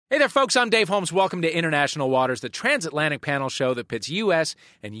Hey there, folks. I'm Dave Holmes. Welcome to International Waters, the transatlantic panel show that pits U.S.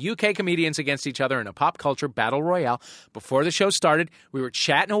 and U.K. comedians against each other in a pop culture battle royale. Before the show started, we were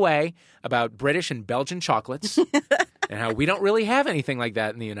chatting away about British and Belgian chocolates and how we don't really have anything like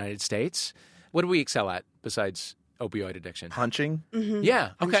that in the United States. What do we excel at besides opioid addiction? Punching? Mm-hmm.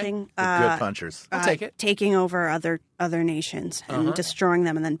 Yeah, okay. Punching, We're good punchers. I'll take it. Taking over other nations and destroying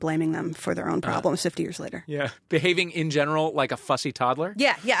them and then blaming them for their own problems 50 years later. Yeah. Behaving in general like a fussy toddler?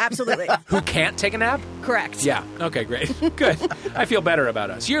 Yeah, absolutely. Who can't take a nap? Correct. Yeah. Okay, great. Good. I feel better about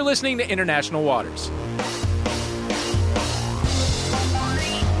us. You're listening to International Waters.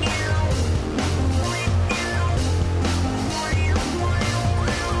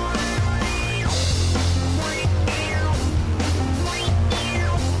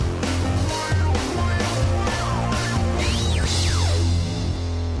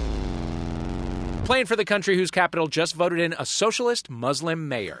 Playing for the country whose capital just voted in a socialist Muslim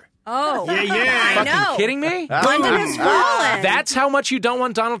mayor. Oh, I Fucking know. kidding me? London has fallen. That's how much you don't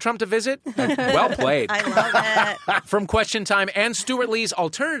want Donald Trump to visit? Well played. I love it. From Question Time and Stuart Lee's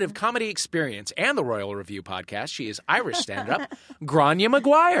alternative comedy experience and the Royal Review podcast, she is Irish stand-up, Grania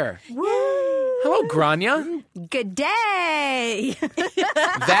Maguire. Hello, Grania. good day.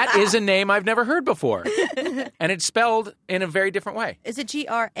 That is a name I've never heard before. And it's spelled in a very different way. Is it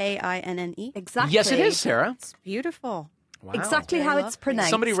Grainne? Exactly. Yes, it is, Sarah. It's beautiful. Wow. Exactly how it's pronounced.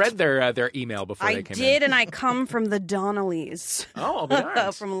 Somebody read their email before I they came did, in. and I come from the Donnellys. Oh, I'll be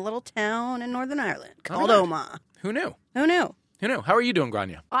darned. From a little town in Northern Ireland called darned. Omagh. Who knew? Who knew? Who knew? How are you doing,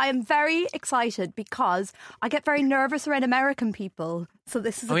 Grania? I am very excited because I get very nervous around American people. So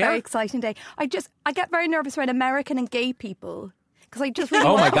this is a Oh, yeah? very exciting day. I get very nervous around American and gay people. Because I just really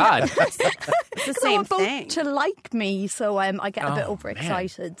Oh, my want God. It's the I same want both thing. to like me, so I get a bit Oh,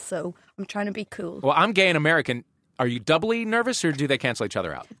 overexcited. So I'm trying to be cool. Well, I'm gay and American. Are you doubly nervous, or do they cancel each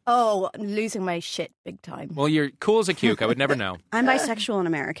other out? Oh, I'm losing my shit big time. Well, you're cool as a cuke. I would never know. I'm bisexual and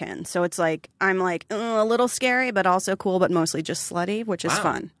American, so it's like I'm like a little scary, but also cool, but mostly just slutty, which is Wow.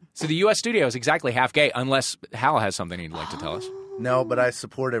 fun. So the U.S. studio is exactly half gay, unless Hal has something he'd like to tell us. No, but I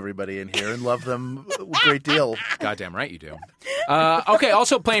support everybody in here and love them a great deal. Goddamn right you do. Okay,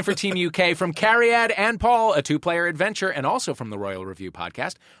 also playing for Team UK from Cariad and Paul, a two-player adventure, and also from the Royal Review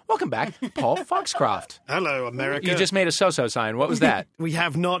podcast. Welcome back, Paul Foxcroft. Hello, America. You just made a so-so sign. What was that? We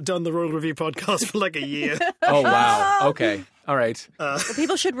have not done the Royal Review podcast for like a year. Oh, wow. Okay. All right. Well,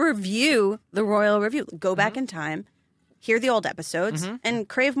 people should review the Royal Review. Go back in time, hear the old episodes, and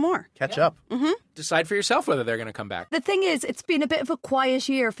crave more. Catch up. Decide for yourself whether they're going to come back. The thing is, it's been a bit of a quiet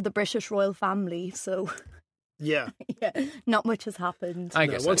year for the British royal family, so Yeah. yeah, not much has happened. I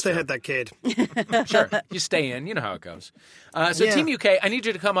No, guess once they that's had that kid. true. Sure. You stay in. You know how it goes. So Yeah. Team UK, I need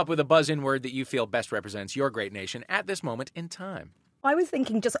you to come up with a buzz-in word that you feel best represents your great nation at this moment in time. I was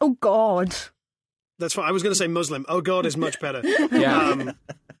thinking just, oh God. That's fine. I was going to say Muslim. Oh, God is much better. Yeah.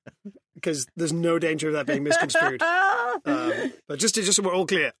 Because there's no danger of that being misconstrued. But just so we're all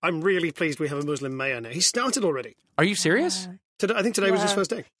clear, I'm really pleased we have a Muslim mayor now. He started already. Are you serious? I think today was his first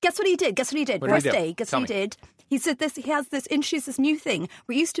day. Guess what he did? What did he First do? day. Guess Tell what he me. did? He said this. He has this introduced this new thing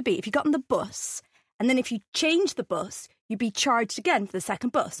where it used to be if you got on the bus and then if you change the bus, you'd be charged again for the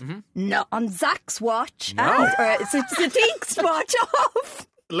second bus. Not on Zach's watch. No. It's Sadiq's watch off.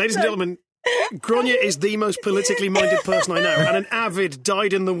 Ladies and gentlemen, Grania is the most politically minded person I know and an avid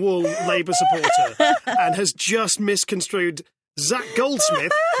dyed-in-the-wool Labour supporter and has just misconstrued Zach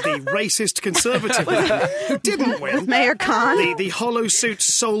Goldsmith, the racist conservative man, who didn't win. Mayor Khan. The hollow suit,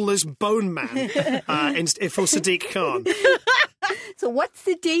 soulless bone man for Sadiq Khan. So what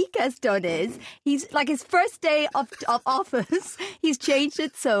Sadiq has done is he's like his first day of office. He's changed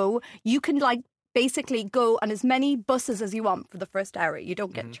it so you can basically go on as many buses as you want for the first hour. You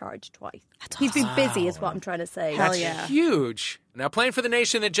don't get charged twice. He's been busy, is what I'm trying to say. Hell That's yeah. huge. Now, playing for the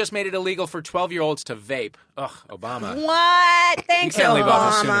nation that just made it illegal for 12-year-olds to vape. Ugh, Obama. What? Thanks, You can't leave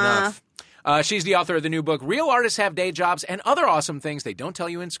office soon Obama. enough. She's the author of the new book, Real Artists Have Day Jobs and Other Awesome Things They Don't Tell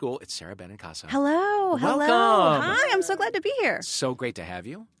You in School. It's Sarah Benincasa. Hello. Welcome. Hi, I'm so glad to be here. So great to have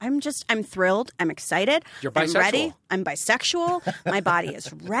you. I'm thrilled. I'm excited. You're I'm ready. bisexual. I'm bisexual. My body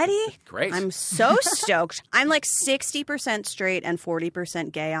is ready. Great. I'm so stoked. I'm like 60% straight and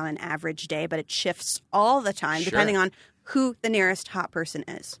 40% gay on an average day, but it shifts all the time Sure. depending on who the nearest hot person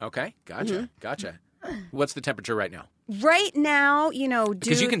is. Okay, gotcha. What's the temperature right now? Right now,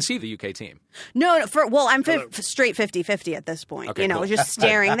 Because you can see the UK team. No, I'm straight 50-50 at this point, Okay, cool. just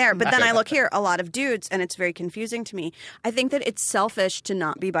staring there. But then Okay. I look here, a lot of dudes, and it's very confusing to me. I think that it's selfish to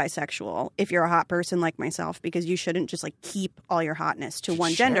not be bisexual if you're a hot person like myself, because you shouldn't just keep all your hotness to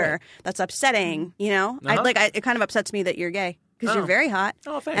one Sure. gender. That's upsetting, It kind of upsets me that you're gay. because you're very hot.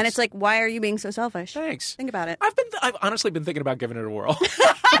 Oh, thanks. And it's like, why are you being so selfish? Thanks. Think about it. I've honestly been thinking about giving it a whirl.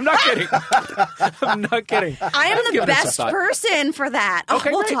 I'm not kidding. I'm not kidding. I am the given it some best thought. person for that. Okay,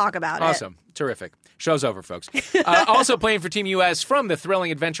 we'll great. talk about it. Awesome. Terrific. Show's over, folks. Also playing for Team U.S. from the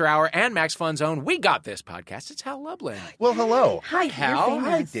Thrilling Adventure Hour and Max Fun Zone, We Got This podcast. It's Hal Lublin. Well, hello. Hi, Hal. you're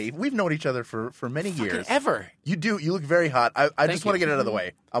Hi, famous. Dave. We've known each other for many years. Ever. You do. You look very hot. I just want to you. get it out of the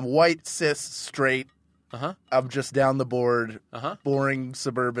way. I'm white, cis, straight. Uh-huh. I'm just down the board, Uh-huh. boring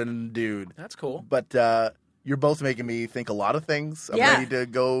suburban dude. That's cool. But you're both making me think a lot of things. I'm Yeah. ready to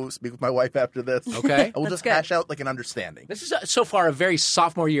go speak with my wife after this. Okay. And we'll That's just good. hash out like an understanding. This is so far a very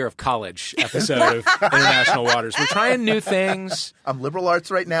sophomore year of college episode of International Waters. We're trying new things, I'm liberal arts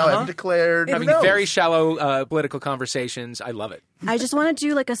right now. Uh-huh. I've declared. having Who knows? very shallow political conversations. I love it. I just want to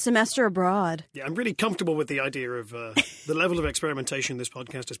do like a semester abroad. Yeah, I'm really comfortable with the idea of the level of experimentation this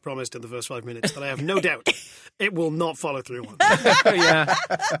podcast has promised in the first 5 minutes that I have no doubt it will not follow through on. Yeah.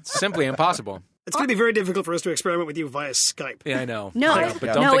 It's simply impossible. It's going to be very difficult for us to experiment with you via Skype. Yeah, I know. No, I know,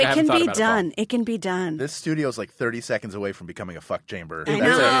 but don't no, think I it haven't can thought be about it, Paul. done. It can be done. This studio is like 30 seconds away from becoming a fuck chamber. I That's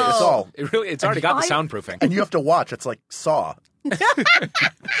know. it. It's all. It's already got the soundproofing. And you have to watch. It's like Saw.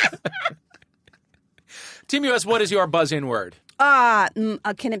 Team US, what is your buzz-in word? Can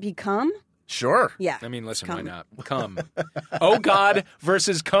it be come? Sure. Yeah. I mean, listen, Come. why not? Come. Oh, God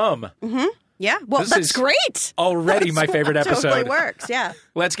versus come. Yeah. Well, This that's is great. Already my favorite episode. Totally works. Yeah.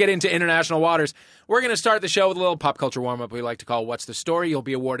 Let's get into International Waters. We're going to start the show with a little pop culture warm-up we like to call What's the Story? You'll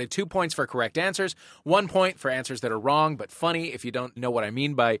be awarded 2 points for correct answers, 1 point for answers that are wrong but funny. If you don't know what I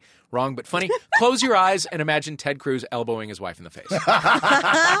mean by wrong but funny, close your eyes and imagine Ted Cruz elbowing his wife in the face.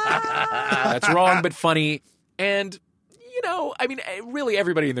 That's wrong but funny. And, you know, I mean, really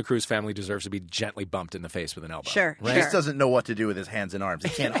everybody in the Cruz family deserves to be gently bumped in the face with an elbow. Sure. He Sure. just doesn't know what to do with his hands and arms. He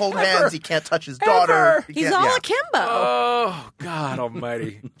can't hold hands. He can't touch his daughter. He He's can't- all yeah. akimbo. Oh, God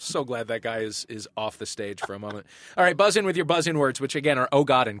almighty. I'm so glad that guy is off the stage for a moment. All right, buzz in with your buzz-in words, which again are oh,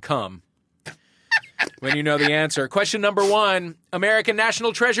 God, and come. When you know the answer. Question number 1, American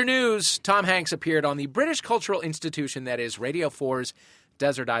National Treasure News. Tom Hanks appeared on the British cultural institution that is Radio 4's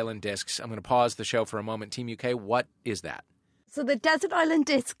Desert Island Discs. I'm going to pause the show for a moment. Team UK, what is that? So the Desert Island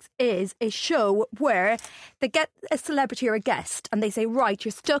Discs is a show where they get a celebrity or a guest and they say, right,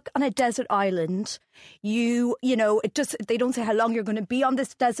 you're stuck on a desert island. You know, they don't say how long you're going to be on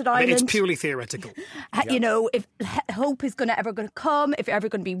this desert I island. mean, it's purely theoretical. You know, if hope is ever going to come, if you're ever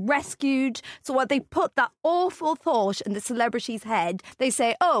going to be rescued. So what they put that awful thought in the celebrity's head, they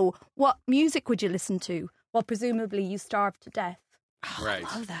say, oh, what music would you listen to? Well, presumably you starve to death. Right.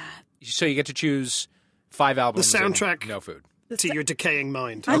 Love that. So you get to choose 5 albums. The and soundtrack. no food. To your decaying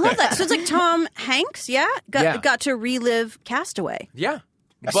mind. I love that. So it's like Tom Hanks, yeah? Yeah. Got to relive Castaway. Yeah.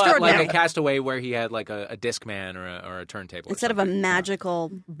 But Extraordinary. like a Castaway where he had like a Discman or a turntable. or Instead of a something.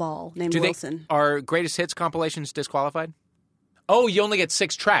 magical ball named Do Wilson. are greatest hits compilations disqualified? Oh, you only get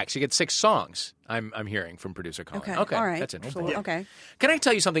 6 tracks. You get 6 songs. I'm hearing from producer Colin. Okay. All right. That's interesting. Okay. Can I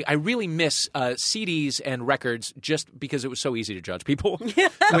tell you something? I really miss CDs and records just because it was so easy to judge people when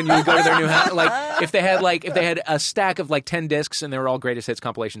you would go to their new house. Like if they had a stack of like 10 discs and they were all greatest hits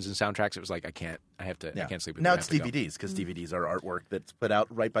compilations and soundtracks, it was like I can't sleep with Now it. it's I have to go. DVDs because DVDs are artwork that's put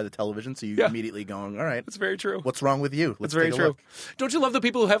out right by the television. So you Yeah. immediately going, all right, That's very true. what's wrong with you? Let's That's very take a true. look. Don't you love the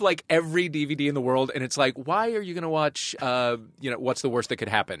people who have like every DVD in the world and it's like, why are you going to watch, What's the Worst That Could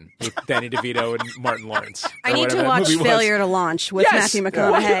Happen with Danny DeVito and Martin Lawrence? I or need whatever to that watch movie was. Failure to Launch with Yes! Matthew Why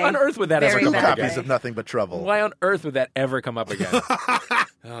McConaughey. on earth would that ever Very come bad. up Copies again? of Nothing But Trouble. Why on earth would that ever come up again?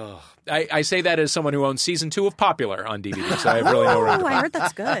 I say that as someone who owns season 2 of Popular on DVD, so I have really no Oh, right. I heard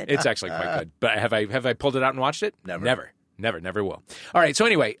that's good. It's actually quite good. But have I pulled it out and watched it? Never. Never will. All right, so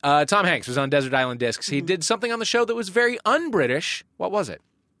anyway, Tom Hanks was on Desert Island Discs. He did something on the show that was very un-British. What was it?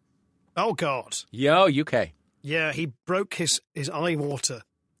 Oh, God. Yo, UK. Yeah, he broke his eye water,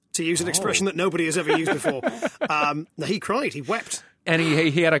 to use an expression that nobody has ever used before. He cried. He wept. And he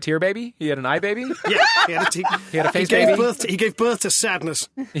had a tear baby? He had an eye baby? Yeah, he had a face gave baby? He gave birth to sadness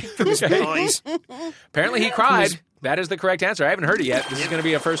from his eyes. Apparently he cried. That is the correct answer. I haven't heard it yet. This is going to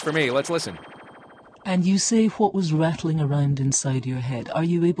be a first for me. Let's listen. And you say what was rattling around inside your head. Are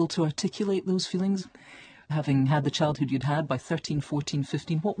you able to articulate those feelings? Having had the childhood you'd had by 13, 14,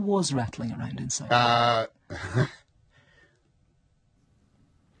 15, what was rattling around inside?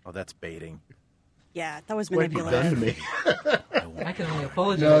 Oh, that's baiting. Yeah, that was What have you done manipulative. to me? I can only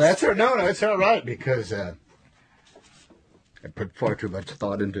apologize. No, it's all right because I put far too much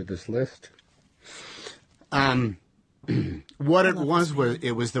thought into this list. What it was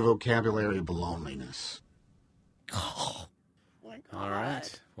the vocabulary of loneliness. All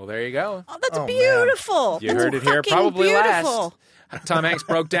right. Well, there you go. Oh, that's Oh, beautiful. You That's heard it here fucking probably beautiful. last. Tom Hanks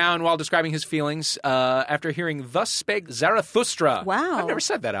broke down while describing his feelings after hearing "Thus Spake Zarathustra." Wow. I've never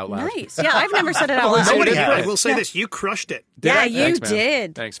said that out loud. Nice. Yeah, I've never said it out loud. Nobody did. had. I will say this: you crushed it. Did Yeah, I? you Thanks, man.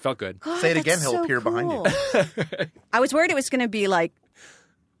 did. Thanks. Felt good. God, Say it that's again, he'll so appear behind you. cool. I was worried it was going to be like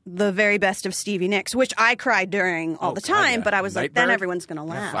the very best of Stevie Nicks, which I cried during all the God, time, yeah. but I was like, then Nightbird? everyone's going to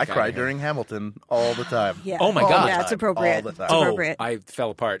laugh. I Fuck cry outta here. during Hamilton all the time. Yeah. Oh, my All the God. Yeah, time. it's appropriate. All the time. It's appropriate. I fell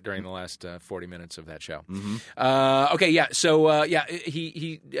apart during the last 40 minutes of that show. Mm-hmm. Okay, yeah. So,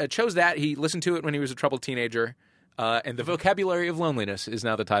 he chose that. He listened to it when he was a troubled teenager. And The Vocabulary of Loneliness is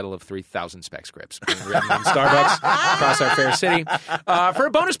now the title of 3,000 spec scripts being written in Starbucks across our fair city. For a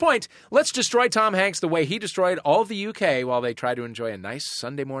bonus point, let's destroy Tom Hanks the way he destroyed all of the UK while they try to enjoy a nice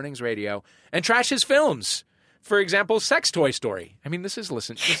Sunday morning's radio and trash his films. For example, Sex Toy Story. I mean, it's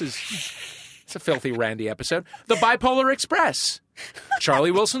a filthy, randy episode. The Bipolar Express.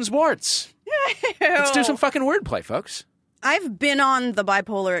 Charlie Wilson's Warts. Let's do some fucking wordplay, folks. I've been on the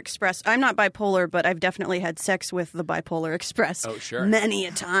Bipolar Express. I'm not bipolar, but I've definitely had sex with the Bipolar Express. Oh, sure. Many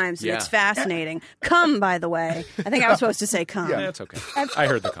a times. Yeah. It's fascinating. Come, by the way. I think I was supposed to say come. Yeah, that's okay. I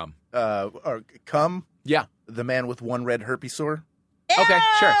heard the cum. Or Cum, Yeah. the man with one red herpes sore. Okay,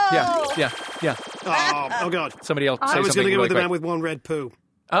 sure. Yeah. Oh God! Somebody else say I was something going to go really with the quick. man with one red poo.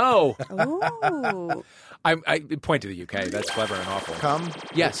 Oh, Ooh. I point to the UK. That's clever and awful. Cum.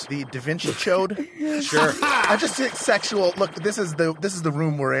 Yes. The Da Vinci Chode. Sure. I just think sexual. Look, this is the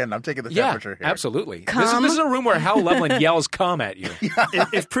room we're in. I'm taking the Yeah, temperature here. absolutely. Cum. This is a room where Hal Loveland yells "come" at you.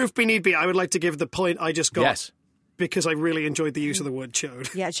 If proof be need be, I would like to give the point I just got Yes. because I really enjoyed the use of the word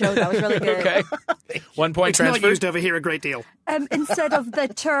chode. Yeah, Joe, that was really good. Okay. 1 point It's not transfer. used over here a great deal. Instead of the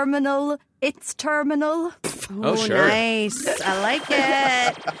terminal, it's terminal. Oh, sure. Nice. I like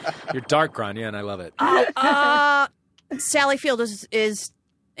it. You're dark, Grania, and I love it. Sally Field is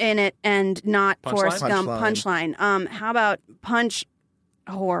in it and not Punchline? Forrest Gump. Punchline. Punchline. How about Punch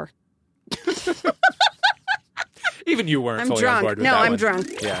Whore? Even you weren't I'm fully drunk. on board with No, that I'm one. drunk.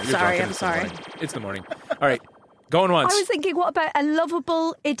 Yeah, you're Sorry, drunk and I'm it's sorry. The morning. It's the morning. All right. Going once. I was thinking, what about a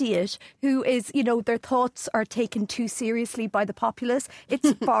lovable idiot who is, their thoughts are taken too seriously by the populace?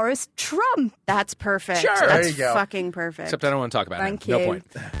 It's Boris Trump. That's perfect. Sure. That's There you go. fucking perfect. Except I don't want to talk about Thank it. No you.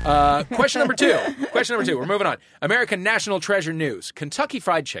 point. Question number two. We're moving on. American National Treasure News. Kentucky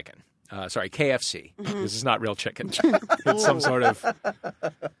Fried Chicken. KFC. Mm-hmm. This is not real chicken. It's some sort of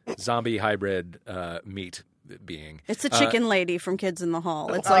zombie hybrid meat being. It's the chicken lady from Kids in the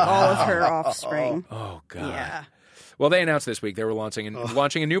Hall. It's like all of her offspring. Oh, God. Yeah. Well, they announced this week they were launching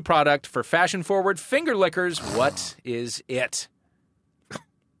a new product for fashion-forward finger lickers. What is it?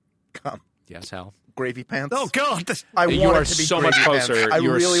 Cum. Yes, Hal? Gravy pants. Oh God! I You want are it to be so much gravy closer. pants. I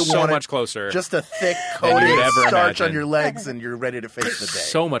You are really so want much it closer Just a thick than you coating would of ever starch imagine. on your legs, and you're ready to face the day.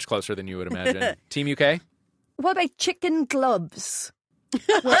 So much closer than you would imagine. Team UK? What about chicken gloves?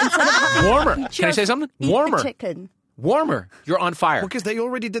 Well, instead of having Warmer. you Can I say just something? eat the Warmer. chicken. Warmer. You're on fire. Because they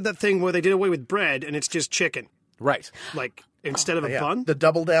already did that thing where they did away with bread and it's just chicken, Right. like instead of a Yeah. bun. The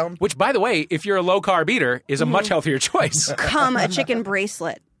double down. Which, by the way, if you're a low-carb eater, is a much healthier choice. Come a chicken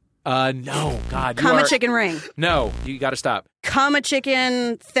bracelet. No, God. Come a chicken ring. No, you got to stop. Come a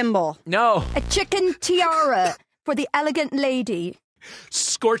chicken thimble. No. A chicken tiara for the elegant lady.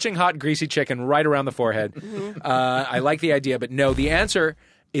 Scorching hot, greasy chicken right around the forehead. I like the idea, but no. The answer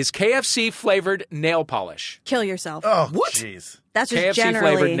is KFC-flavored nail polish. Kill yourself. Oh, jeez. That's just KFC-flavored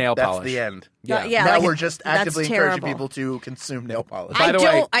generally. nail That's polish. the end. Yeah. Yeah, now like, we're just that's actively encouraging terrible. people to consume nail polish. By the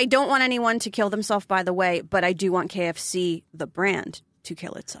way- I don't want anyone to kill themselves, by the way, but I do want KFC, the brand, to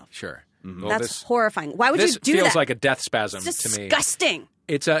kill itself. Sure. Well, That's this horrifying. Why would this you do feels that? like a death spasm It's to me. disgusting.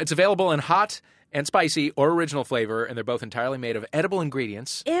 It's available in hot and spicy or original flavor, and they're both entirely made of edible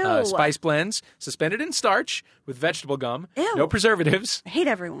ingredients. Ew. Spice blends, suspended in starch with vegetable gum. Ew. No preservatives. I hate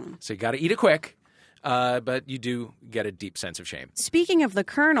everyone. So you got to eat it quick, but you do get a deep sense of shame. Speaking of the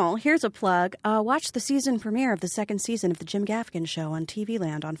Colonel, here's a plug. Watch the season premiere of the second season of the Jim Gaffigan Show on TV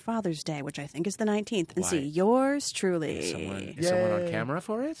Land on Father's Day, which I think is the 19th, and Why? see yours truly. Is someone on camera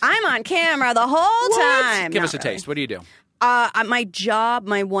for it? I'm on camera the whole time. Give Not us a really. taste. What do you do? My job,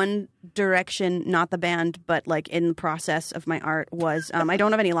 my One Direction, not the band, but like in the process of my art was, I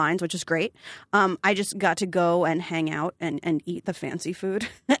don't have any lines, which is great. I just got to go and hang out and eat the fancy food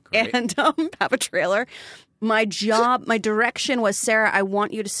and have a trailer. My job, my direction was, Sarah, I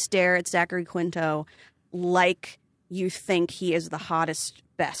want you to stare at Zachary Quinto like you think he is the hottest,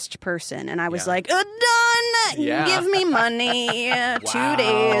 best person. And I was like, done. Yeah. Give me money. 2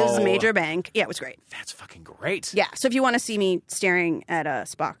 days, major bank. Yeah, it was great. That's fucking great. Yeah, so if you want to see me staring at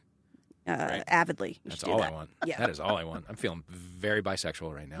Spock, avidly. You That's should do all that. I want. Yeah. That is all I want. I'm feeling very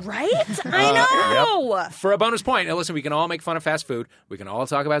bisexual right now. Right? I know! For a bonus point, now listen, we can all make fun of fast food. We can all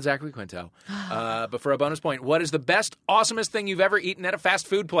talk about Zachary Quinto. But for a bonus point, what is the best, awesomest thing you've ever eaten at a fast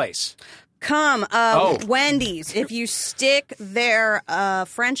food place? Wendy's. If you stick their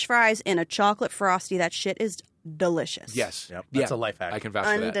French fries in a chocolate frosty, that shit is delicious. Yes. Yep, that's Yeah. a life hack. I can vouch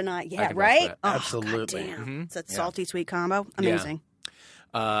for that. Undeniable. I Yeah, can vouch for right? that. Oh, Absolutely. goddamn. It's that salty sweet combo. Amazing.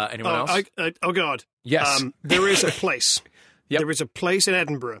 Anyone else? Oh, God. Yes. There is a place. Yep. There is a place in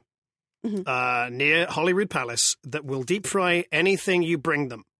Edinburgh near Holyrood Palace that will deep fry anything you bring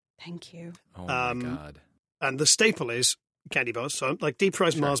them. Thank you. Oh, my God. And the staple is candy bars. So, like, deep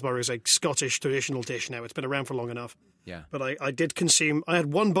fried Mars bar is a Scottish traditional dish now. It's been around for long enough. Yeah. But I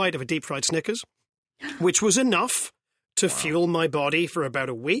had one bite of a deep fried Snickers, which was enough to fuel my body for about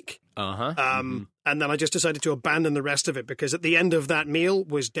a week. Uh-huh. And then I just decided to abandon the rest of it because at the end of that meal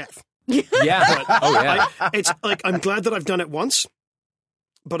was death. Yeah. Oh, yeah. It's like, I'm glad that I've done it once,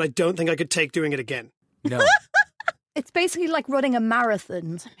 but I don't think I could take doing it again. No. It's basically like running a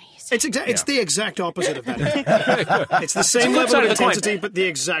marathon. It's the exact opposite of that. It's the same level side of of the coin. intensity, but the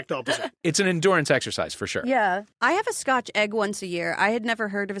exact opposite. It's an endurance exercise for sure. Yeah. I have a Scotch egg once a year. I had never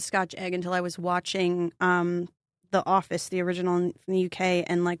heard of a Scotch egg until I was watching The Office, the original in the UK,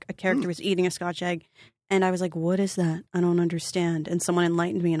 and like a character was eating a Scotch egg. And I was like, what is that? I don't understand. And someone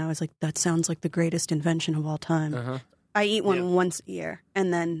enlightened me, and I was like, that sounds like the greatest invention of all time. I eat one once a year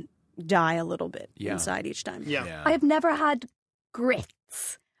and then die a little bit inside each time. Yeah. I have never had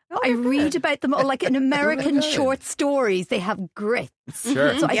grits. I read about them, or like in American short stories, they have grits.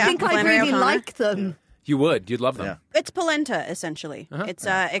 Sure. So I think I Flannery really O'Connor. like them. You would. You'd love them. Yeah. It's polenta, essentially. It's,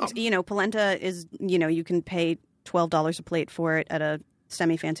 polenta is, you can pay $12 a plate for it at a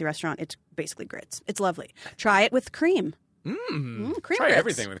semi-fancy restaurant. It's basically grits. It's lovely. Try it with cream. Cream Try grits.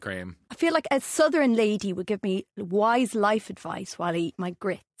 everything with cream. I feel like a southern lady would give me wise life advice while I eat my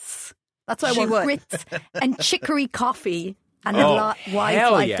grits. That's why I She want would. grits and chicory coffee and Oh, wise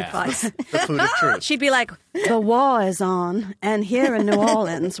hell life yeah. advice. The food of truth. She'd be like, the war is on, and here in New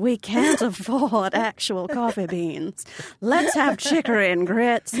Orleans, we can't afford actual coffee beans. Let's have chicory and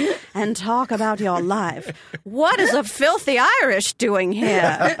grits and talk about your life. What is a filthy Irish doing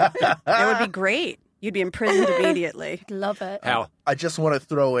here? It would be great. You'd be imprisoned immediately. Love it. Hal. I just want to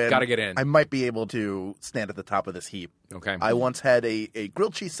throw in. Gotta get in. I might be able to stand at the top of this heap. Okay. I once had a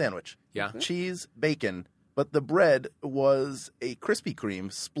grilled cheese sandwich. Yeah. Cheese, bacon, but the bread was a Krispy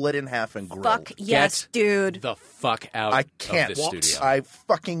Kreme split in half and grilled. Fuck yes, Get dude. the fuck out I can't. of this studio. I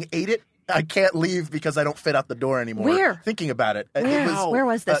fucking ate it. I can't leave because I don't fit out the door anymore. Where? Thinking about it. Where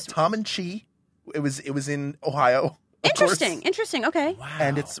was this? Tom and Chi. It was in Ohio. of course. Interesting. Okay.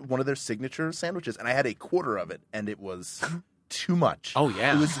 And it's one of their signature sandwiches. And I had a quarter of it, and it was too much. Oh,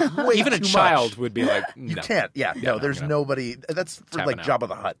 yeah. It was way Even a too child much. would be like, You no. can't. Yeah, no, there's gonna- nobody. That's for Tapping like out. Jabba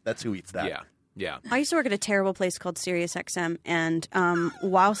the Hutt. That's who eats that. Yeah. Yeah. I used to work at a terrible place called SiriusXM, and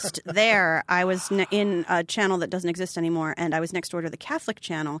whilst there, I was in a channel that doesn't exist anymore, and I was next door to the Catholic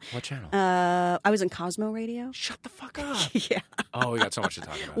channel. What channel? I was in Cosmo Radio. Shut the fuck up. Yeah. Oh, we got so much to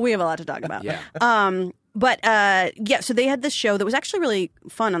talk about. We have a lot to talk about. Yeah. So they had this show that was actually really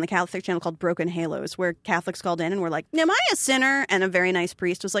fun on the Catholic channel called Broken Halos, where Catholics called in and were like, am I a sinner? And a very nice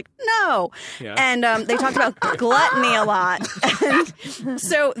priest was like, no. Yeah. And they talked about gluttony a lot. And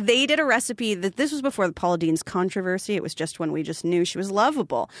so they did a recipe that this was before the Paula Deen's controversy. It was just when we just knew she was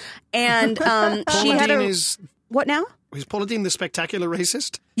lovable. And she Paula had Deen a... is What now? Paula Deen the spectacular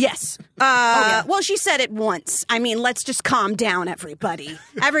racist? Yes. Well, she said it once. I mean, let's just calm down, everybody.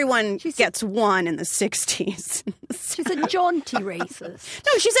 Everyone gets one in the 60s. She's a jaunty racist.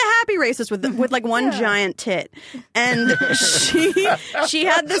 No, she's a happy racist with like one giant tit. And she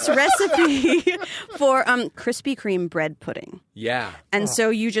had this recipe for Krispy Kreme bread pudding. Yeah. And so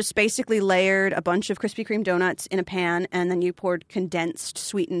you just basically layered a bunch of Krispy Kreme donuts in a pan, and then you poured condensed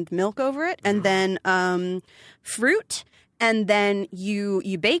sweetened milk over it, and then fruit, and then you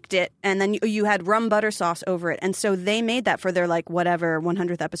baked it, and then you had rum butter sauce over it. And so they made that for their like whatever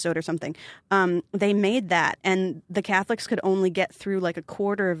 100th episode or something. They made that, and the Catholics could only get through like a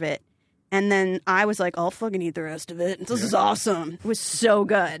quarter of it. And then I was like, I'll fucking eat the rest of it. This is awesome. It was so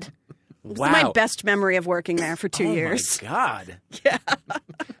good. It was my best memory of working there for 2 years. Oh, my God. Yeah.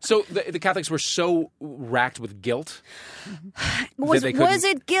 So the Catholics were so racked with guilt. Was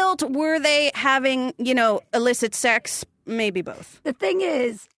it guilt? Were they having, illicit sex? Maybe both. The thing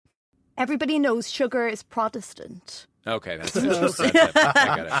is, everybody knows sugar is Protestant. Okay, that's it. I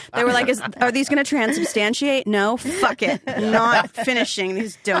got it. They were like, are these going to transubstantiate? No, fuck it. Not finishing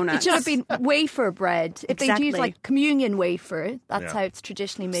these It donuts. should have been wafer bread. If they'd use Exactly. communion wafer, that's how it's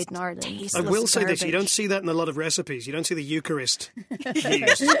traditionally made in Ireland. I will say this, you don't see that in a lot of recipes. You don't see the Eucharist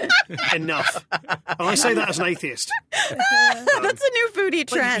used enough. And I say that as an atheist. That's a new foodie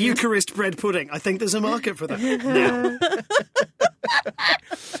trend. Eucharist bread pudding. I think there's a market for that now.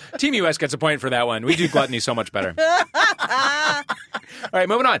 Team US gets a point for that one. We do gluttony so much better. All right,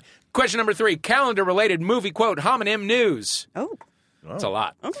 moving on. Question number 3. Calendar-related movie quote homonym news. Oh. That's a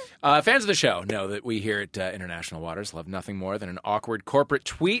lot. Okay. Fans of the show know that we here at International Waters love nothing more than an awkward corporate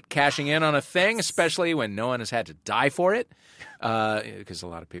tweet cashing in on a thing, especially when no one has had to die for it. Because a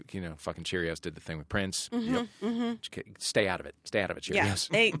lot of people, fucking Cheerios did the thing with Prince. Stay out of it. Stay out of it, Cheerios.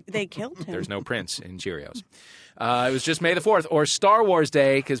 Yeah, they killed him. There's no Prince in Cheerios. It was just May the 4th or Star Wars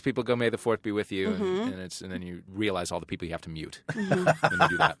Day because people go May the 4th be with you, and then you realize all the people you have to mute when you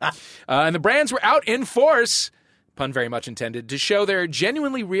do that. And the brands were out in force, pun very much intended, to show their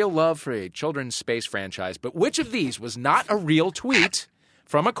genuinely real love for a children's space franchise. But which of these was not a real tweet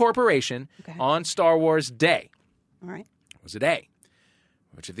from a corporation on Star Wars Day? All right. Was it A?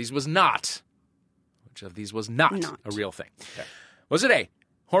 Which of these was not? Which of these was not a real thing? Okay. Was it A?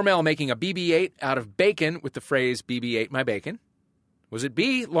 Hormel making a BB-8 out of bacon with the phrase BB-8 my bacon? Was it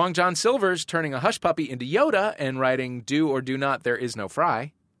B? Long John Silver's turning a hush puppy into Yoda and writing do or do not there is no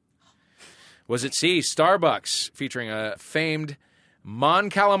fry? Was it C? Starbucks featuring a famed Mon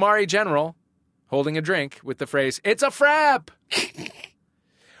Calamari general holding a drink with the phrase it's a frap?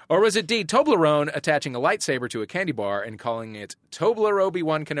 Or was it D? Toblerone attaching a lightsaber to a candy bar and calling it Toblerone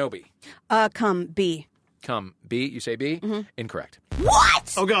Obi-Wan Kenobi? Come B. Come B. You say B? Mm-hmm. Incorrect.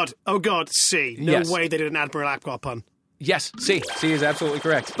 What? Oh, God. C. No Yes. way they did an Admiral Akbar pun. Yes, C. C is absolutely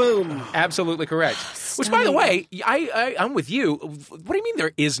correct. Boom. Absolutely correct. Which, by the way, I'm with you. What do you mean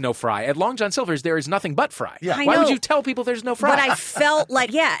there is no fry? At Long John Silver's, there is nothing but fry. Yeah. I Why would know. you tell people there's no fry? But I felt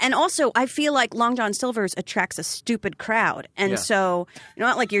like, and also I feel like Long John Silver's attracts a stupid crowd. And so,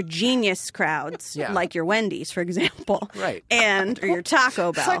 not like your genius crowds, like your Wendy's, for example. Right. Or your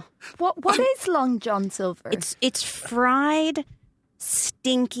Taco Bell. What is Long John Silver? It's fried,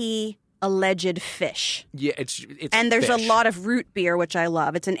 stinky, alleged fish. Yeah, it's And there's fish. a lot of root beer, which I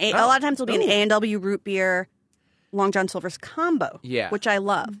love. It's a lot of times it'll be an A&W root beer, Long John Silver's combo, which I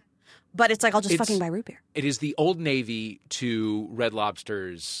love. But it's like I'll just fucking buy root beer. It is the Old Navy to Red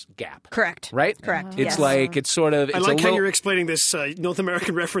Lobster's Gap. Correct. Right? Correct. It's yes. like, it's sort of... It's I like a how little... you're explaining this North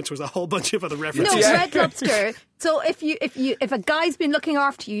American reference with a whole bunch of other references. No, Red Lobster. So if a guy's been looking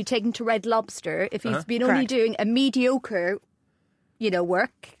after you, take him to Red Lobster. If he's been only doing a mediocre,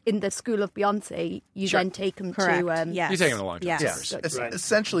 work in the school of Beyonce, you then take him to. Yes. You take him to Long John Yes. Silver's.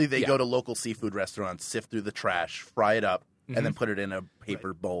 Essentially, they go to local seafood restaurants, sift through the trash, fry it up, and then put it in a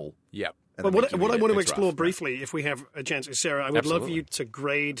paper bowl. Yep. And But then what make you I eat want it. to It's explore rough. briefly, if we have a chance, is Sarah, I would love Absolutely. you to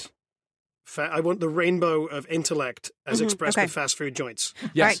grade... I want the rainbow of intellect as expressed okay. with fast food joints.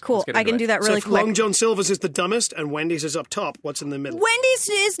 Yes, All right, cool. let's get I into can it. do that So really if quick. Long John Silver's is the dumbest and Wendy's is up top, what's in the middle? Wendy's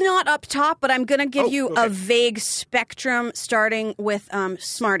is not up top, but I'm going to give you okay. a vague spectrum starting with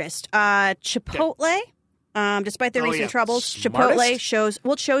smartest. Chipotle, despite their recent troubles, Smartest?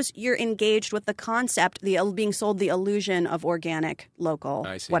 Chipotle shows you're engaged with the concept, being sold the illusion of organic, local,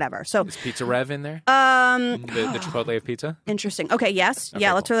 I see. whatever. So, Is Pizza Rev in there? The Chipotle of pizza? interesting. Okay, yes. Okay,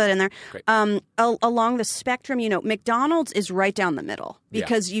 let's cool. throw that in there. Great. Along the spectrum, McDonald's is right down the middle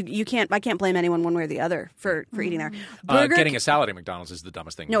because I can't blame anyone one way or the other for eating there. Getting a salad at McDonald's is the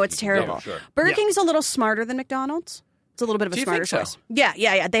dumbest thing. No, you it's can do. terrible. Yeah, sure. Burger King's a little smarter than McDonald's. It's a little bit of a Do you smarter think so? choice.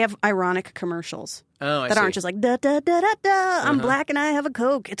 Yeah. They have ironic commercials Oh, I that see. aren't just like da da da da da. I'm black and I have a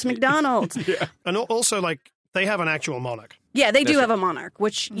Coke. It's McDonald's. And also, they have an actual monarch. Yeah, they do have a monarch.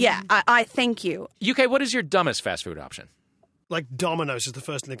 Which I thank you. UK, what is your dumbest fast food option? Like Domino's is the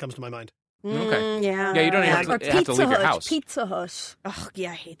first thing that comes to my mind. Okay. Yeah. Yeah, you don't Or have to Pizza leave your Hut. house. Pizza Hut. Oh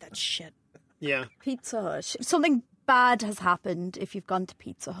yeah, I hate that shit. Yeah. Pizza Hut. If something bad has happened if you've gone to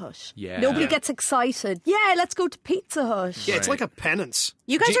Pizza Hut. Yeah. Nobody gets excited. Yeah, let's go to Pizza Hut. Yeah, it's Right. like a penance.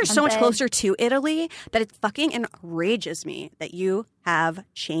 You guys are so much then- closer to Italy that it fucking enrages me that you have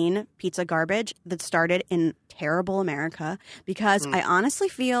chain pizza garbage that started in terrible America because I honestly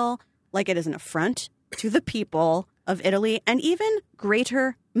feel like it is an affront to the people of Italy and even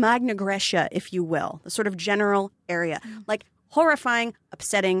greater Magna Grecia, if you will, the sort of general area. Like horrifying,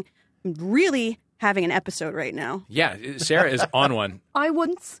 upsetting, really having an episode right now. Yeah, Sarah is on one. I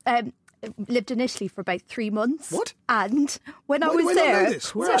once lived in Italy for about 3 months. What? And when I Why was do I there, not know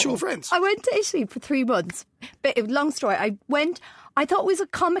this? We're actual friends. I went to Italy for 3 months. But long story. I thought it was a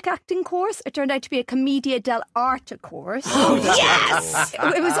comic acting course. It turned out to be a Commedia dell'arte course. Oh, yes!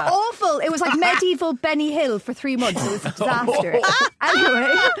 It was awful. It was like medieval Benny Hill for 3 months. It was a disaster.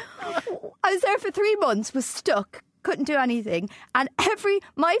 Anyway, I was there for 3 months, was stuck, couldn't do anything. And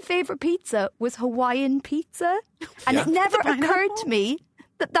my favourite pizza was Hawaiian pizza. And it never occurred to me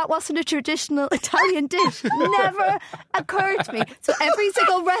that wasn't a traditional Italian dish. Never occurred to me. So every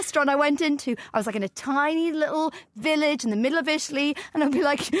single restaurant I went into, I was like in a tiny little village in the middle of Italy, and I'd be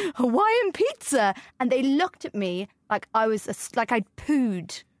like, Hawaiian pizza. And they looked at me like like I'd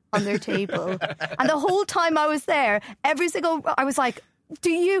pooed on their table. And the whole time I was there, I was like,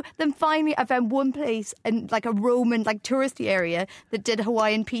 then finally I found one place in like a Roman, like touristy area that did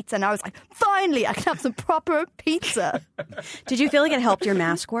Hawaiian pizza, and I was like, finally I can have some proper pizza. Did you feel like it helped your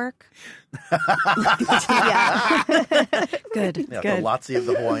mask work? Yeah. Good. Yeah, good. the Lazzi of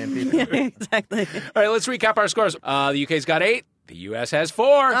the Hawaiian people. Exactly. All right, let's recap our scores. The UK's got 8. The US has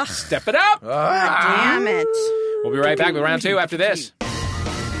 4. Step it up. Damn it. We'll be right back with round 2 after this.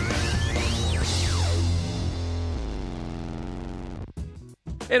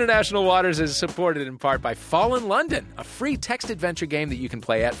 International Waters is supported in part by Fallen London, a free text adventure game that you can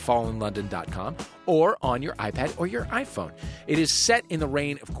play at fallenlondon.com or on your iPad or your iPhone. It is set in the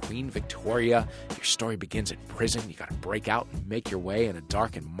reign of Queen Victoria. Your story begins in prison. You got to break out and make your way in a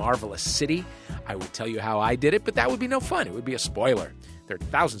dark and marvelous city. I would tell you how I did it, but that would be no fun. It would be a spoiler. There are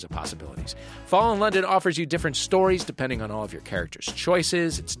thousands of possibilities. Fallen London offers you different stories depending on all of your characters'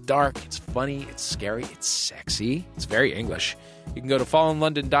 choices. It's dark, it's funny, it's scary, it's sexy. It's very English. You can go to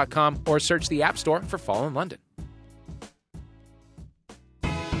fallenlondon.com or search the App Store for Fallen London.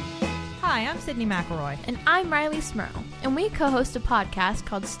 Hi, I'm Sydney McElroy. And I'm Riley Smurl, and we co-host a podcast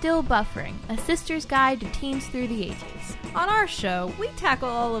called Still Buffering, a sister's guide to teens through the ages. On our show, we tackle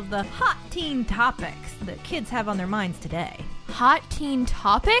all of the hot teen topics that kids have on their minds today. Hot teen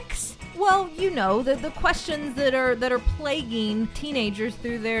topics? Well, you know, the questions that are plaguing teenagers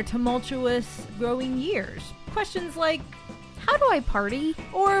through their tumultuous growing years. Questions like, how do I party?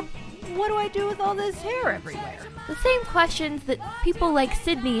 Or what do I do with all this hair everywhere? The same questions that people like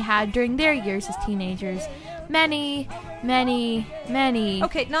Sydney had during their years as teenagers. Many.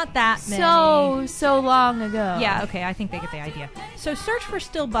 Okay, not that many. So long ago. Yeah, okay, I think they get the idea. So search for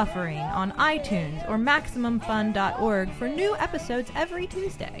Still Buffering on iTunes or MaximumFun.org for new episodes every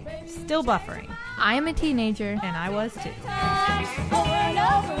Tuesday. Still Buffering. I am a teenager. And I was too. Over and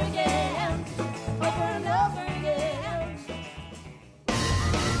over again. Over and over again.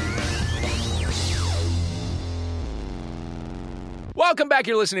 Welcome back.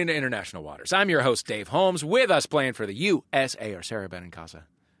 You're listening to International Waters. I'm your host, Dave Holmes. With us playing for the USA are Sarah Benincasa,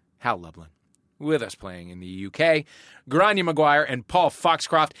 Hal Lublin. With us playing in the UK, Grania Maguire and Paul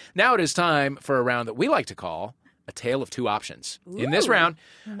Foxcroft. Now it is time for a round that we like to call A Tale of Two Options. Ooh. In this round,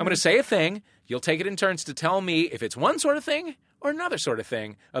 I'm going to say a thing. You'll take it in turns to tell me if it's one sort of thing or another sort of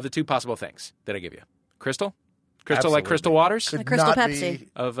thing of the two possible things that I give you. Crystal? Crystal Absolutely. Like Crystal Waters? Like Crystal Pepsi.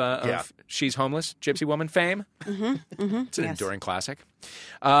 Of She's Homeless, Gypsy Woman fame. It's an Yes. enduring classic.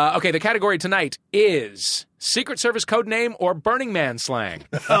 Okay, the category tonight is Secret Service code name or Burning Man slang.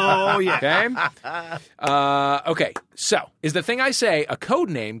 Oh, yeah. Okay? Okay, so is the thing I say a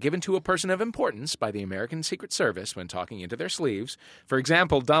code name given to a person of importance by the American Secret Service when talking into their sleeves? For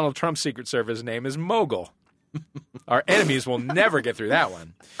example, Donald Trump's Secret Service name is Mogul. Our enemies will never get through that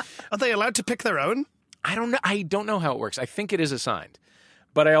one. Are they allowed to pick their own? I don't know how it works. I think it is assigned.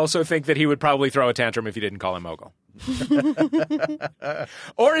 But I also think that he would probably throw a tantrum if you didn't call him Mogul.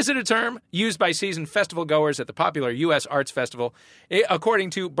 Or is it a term used by seasoned festival goers at the popular U.S. Arts Festival,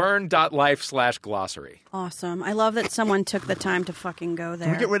 according to burn.life/glossary? Awesome. I love that someone took the time to fucking go there.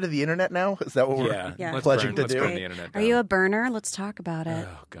 Can we get rid of the internet now? Is that what we're Let's pledging to let's do? burn the internet Are down. you a burner? Let's talk about it.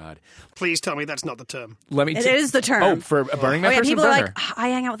 Oh, God. Please tell me that's not the term. Let me It is the term. Oh, for a Burning Man Oh, yeah, person? people are Burner. like, I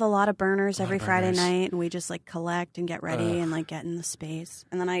hang out with a lot of burners every Friday burners. night, and we just like collect and get ready and like get in the space,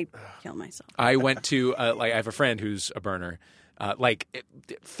 and then I kill myself. I went to, I have a friend who's a burner,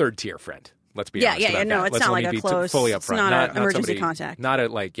 third tier friend. Let's be honest. Yeah. about No, that. it's Let's not let like me a be close. fully It's upfront. not an emergency somebody- contact.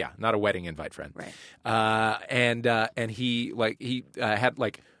 Not a wedding invite friend. Right. And he had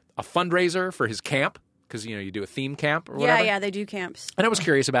like a fundraiser for his camp because you do a theme camp or whatever. Yeah, they do camps. And I was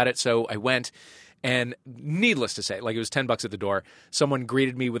curious about it, so I went. And needless to say, like it was $10 at the door. Someone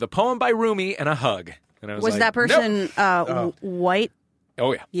greeted me with a poem by Rumi and a hug. And I was Was like, that person nope. white?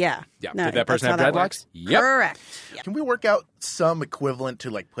 Oh, yeah. Yeah. Yeah. No, Did that person that's have how that dreadlocks? works. Yep. Correct. Yep. Can we work out some equivalent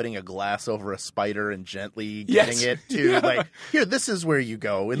to like putting a glass over a spider and gently Yes. getting it to like, here, this is where you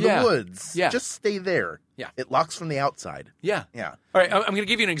go in Yeah. the woods. Yeah. Just stay there. Yeah. It locks from the outside. Yeah. Yeah. All right, I'm going to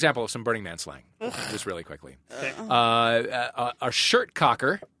give you an example of some Burning Man slang, just really quickly. A shirt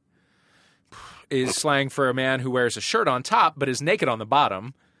cocker is slang for a man who wears a shirt on top but is naked on the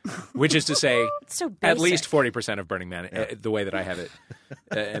bottom, which is to say so at basic. least 40% of Burning Man, the way that I have it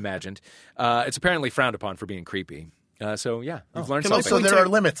imagined. It's apparently frowned upon for being creepy. So, yeah, you've learned Can I something. So point there are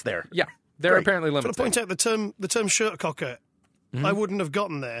out- limits there. Yeah, there are apparently Can I limits. point there. out the term shirt cocker? I wouldn't have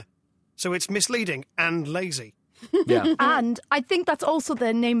gotten there. So it's misleading and lazy. Yeah. And I think that's also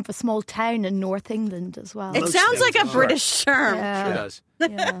the name of a small town in North England as well. It sounds like a British term. Sure does.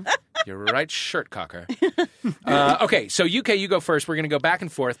 Yeah. You're right, shirt cocker. Okay, so UK, you go first. We're going to go back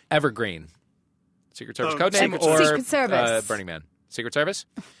and forth. Evergreen. Secret Service code name Secret or Service. Secret Service. Burning Man? Secret Service?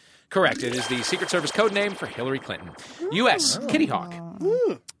 Correct. It is the Secret Service code name for Hillary Clinton. U.S. Kitty Hawk.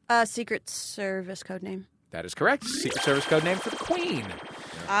 Secret Service code name. That is correct. Secret Service code name for the Queen.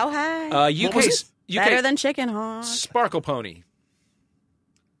 Oh, hi. UK Better than Chicken Hawk. Sparkle Pony.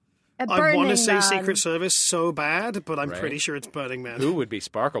 A I want Burning to say Man. Secret Service so bad, but I'm Right. pretty sure it's Burning Man. Who would be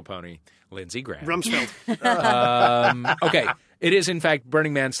Sparkle Pony? Lindsey Graham. Rumsfeld. Okay. It is, in fact,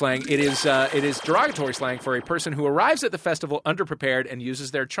 Burning Man slang. It is derogatory slang for a person who arrives at the festival underprepared and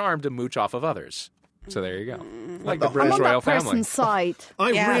uses their charm to mooch off of others. So there you go. Like the I'm British on royal that family. person's side.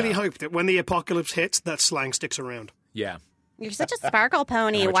 I Yeah. really hope that when the apocalypse hits, that slang sticks around. Yeah. You're such a sparkle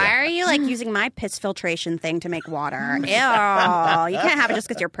pony. Gotcha. Why are you like using my piss filtration thing to make water? Ew. You can't have it just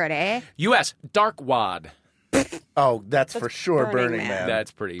because you're pretty. U.S. Dark Wad. Oh, that's for sure Burning Burning Man. Man.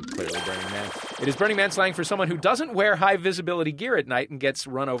 That's pretty clearly Burning Man. It is Burning Man slang for someone who doesn't wear high visibility gear at night and gets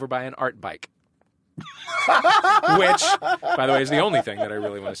run over by an art bike. Which, by the way, is the only thing that I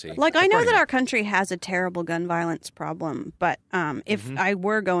really want to see. Like, I know Burning that Man. our country has a terrible gun violence problem, but if I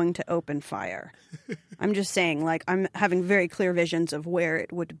were going to open fire, I'm just saying, like, I'm having very clear visions of where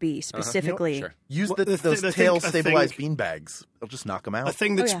it would be specifically. Sure. Use Well, those I think- tail-stabilized beanbags. They'll just knock them out. A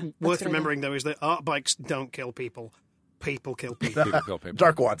thing that's yeah, that's worth good remembering, though, is that art bikes don't kill people. People kill people. People kill people.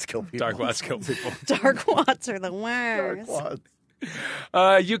 Dark Wads kill people. Dark Wads kill people. Dark Watts are the worst. Dark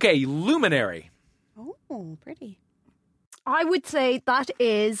Wads. UK, Luminary. Oh, pretty. I would say that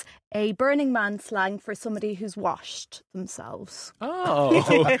is a Burning Man slang for somebody who's washed themselves.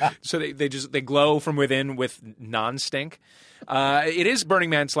 Oh, so they glow from within with non-stink. It is Burning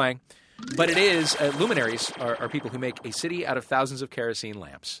Man slang, but it is luminaries are people who make a city out of thousands of kerosene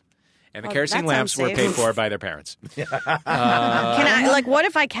lamps, and the kerosene that lamps sounds were safe. paid for by their parents. Can I, like, what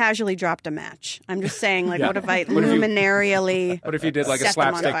if I casually dropped a match? I'm just saying, like, Yeah. what if I What if you- luminarially What if you did like a set them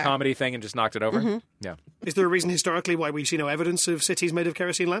on slapstick fire? comedy thing and just knocked it over? Yeah. Is there a reason historically why we see no evidence of cities made of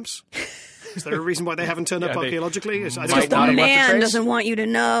kerosene lamps? Is there a reason why they haven't turned up Yeah, they archaeologically? I might don't not The have left a man trace. doesn't want you to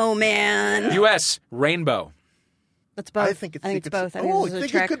know, man. U.S. Rainbow. That's both. I think it's both. I think Oh, this is I a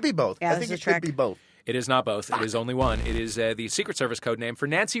think trick. it could be both. Yeah, I this think is a it could trick. be both. It is not both. It is only one. It is the Secret Service code name for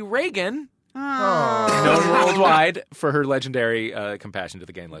Nancy Reagan, Aw. known worldwide for her legendary compassion to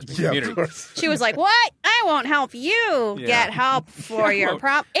the gay and lesbian Yeah, of community. course. She was like, "What? I won't help you Yeah. get help for your won't-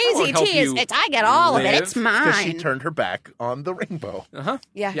 problem. I won't help AZT is you it's I get all of it. live." It's 'Cause mine." she turned her back on the rainbow.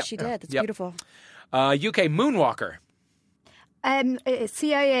 Yeah, Yep. she did. That's Yep. beautiful. UK Moonwalker.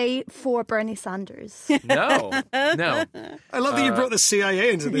 CIA for Bernie Sanders. No. No. I love that you brought the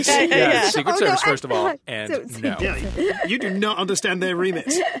CIA into this. Yeah, Secret Oh, Service, no, first of all, and so- no. Yeah, you do not understand their remit.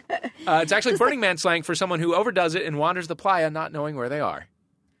 It's actually Burning Man slang for someone who overdoes it and wanders the playa not knowing where they are.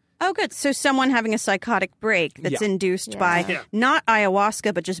 Oh, good. So someone having a psychotic break that's Yeah. induced by Yeah. not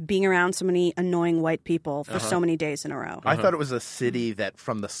ayahuasca, but just being around so many annoying white people for Uh-huh. so many days in a row. I thought it was a city that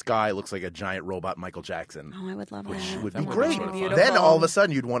from the sky looks like a giant robot Michael Jackson. Oh, I would love Which that. would That be would great. so beautiful. Then all of a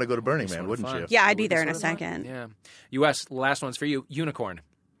sudden you'd want to go to Burning Man, sort of wouldn't fun. you? Yeah, I'd be there in a second. Yeah. US, last one's for you. Unicorn.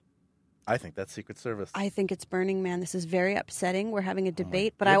 I think that's Secret Service. I think it's Burning Man. This is very upsetting. We're having a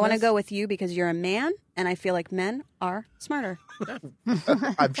debate, but I want to go with you because you're a man, and I feel like men are smarter.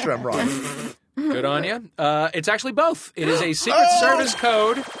 I'm sure I'm wrong. Good on you. It's actually both. It is a Secret Service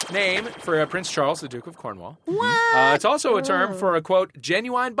code name for Prince Charles, the Duke of Cornwall. What? It's also a term for a, quote,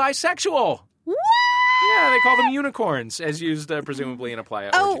 genuine bisexual. What? Yeah, they call them unicorns, as used presumably in a playa.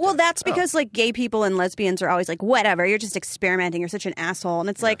 Oh, orgy well, test. that's because, like, gay people and lesbians are always like, whatever, you're just experimenting, you're such an asshole. And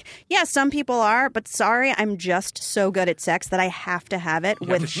it's like, yeah, some people are, but sorry, I'm just so good at sex that I have to have it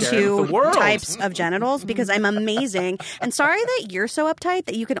with to share it two with the world. types of genitals because I'm amazing. And sorry that you're so uptight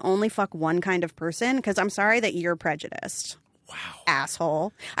that you can only fuck one kind of person because I'm sorry that you're prejudiced. Wow.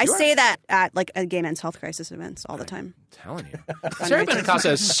 Asshole. I say that at like gay men's health crisis events all the time. I'm telling you. Sarah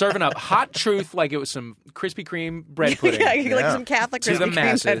Benincasa is serving up hot truth like it was some Krispy Kreme bread pudding. Like some Catholic To the Krispy Kreme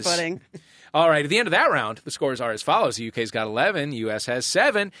bread masses. pudding. All right, at the end of that round, the scores are as follows. The UK's got 11, US has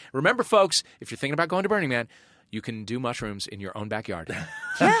 7. Remember, folks, if you're thinking about going to Burning Man, you can do mushrooms in your own backyard.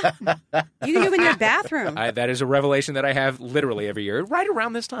 Yeah. You can do them in your bathroom. That is a revelation that I have literally every year, right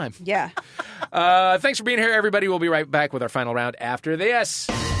around this time. Yeah. Thanks for being here, everybody. We'll be right back with our final round after this.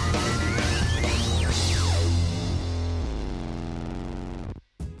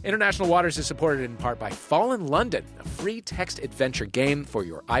 International Waters is supported in part by Fallen London, a free text adventure game for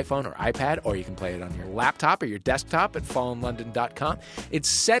your iPhone or iPad, or you can play it on your laptop or your desktop at fallenlondon.com. It's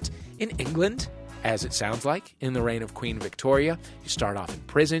set in England, as it sounds like, in the reign of Queen Victoria. You start off in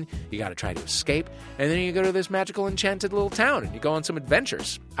prison, you got to try to escape, and then you go to this magical, enchanted little town, and you go on some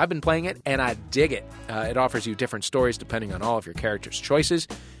adventures. I've been playing it, and I dig it. It offers you different stories depending on all of your characters' choices.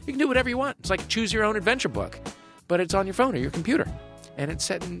 You can do whatever you want. It's like a choose-your-own-adventure book, but it's on your phone or your computer. And it's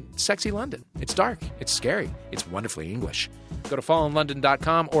set in sexy London. It's dark. It's scary. It's wonderfully English. Go to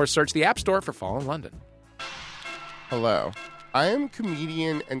fallenlondon.com or search the App Store for Fallen London. Hello. I am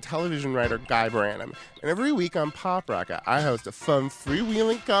comedian and television writer Guy Branum, and every week on Pop Rocket, I host a fun,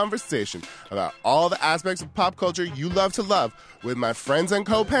 freewheeling conversation about all the aspects of pop culture you love to love with my friends and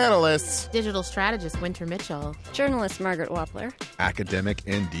co-panelists. Digital strategist Winter Mitchell. Journalist Margaret Wappler. Academic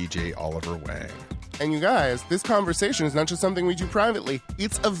and DJ Oliver Wang. And you guys, this conversation is not just something we do privately.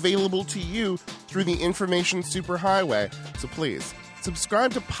 It's available to you through the information superhighway. So please,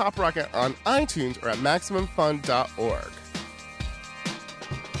 subscribe to Pop Rocket on iTunes or at MaximumFun.org.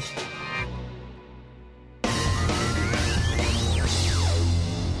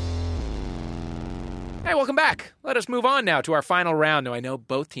 Hey, welcome back. Let us move on now to our final round. Now, I know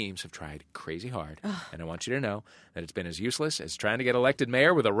both teams have tried crazy hard, and I want you to know that it's been as useless as trying to get elected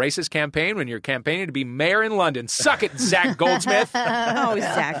mayor with a racist campaign when you're campaigning to be mayor in London. Suck it, Zach Goldsmith. Oh,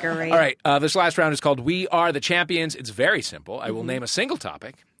 Zachary. All right, this last round is called We Are the Champions. It's very simple. I will name a single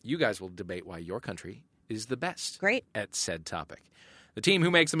topic. You guys will debate why your country is the best at said topic. The team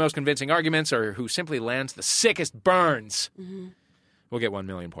who makes the most convincing arguments or who simply lands the sickest burns will get 1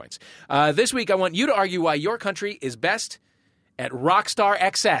 million points. This week, I want you to argue why your country is best at Rockstar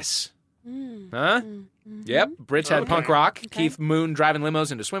XS. Huh? Yep. Brits had punk rock. Keith Moon driving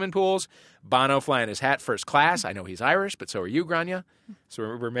limos into swimming pools. Bono flying his hat first class. I know he's Irish, but so are you, Grania. So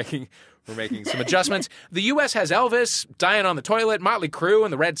we're making some adjustments. The U.S. has Elvis, Dying on the Toilet, Motley Crue,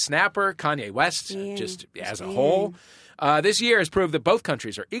 and the Red Snapper, Kanye West, just as a whole. This year has proved that both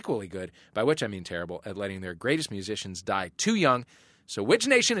countries are equally good, by which I mean terrible, at letting their greatest musicians die too young. So which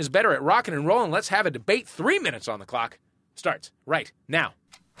nation is better at rocking and rolling? Let's have a debate. 3 minutes on the clock. Starts right now.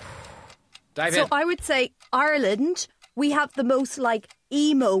 Dive in. So I would say Ireland, we have the most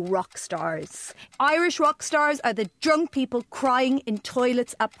emo rock stars. Irish rock stars are the drunk people crying in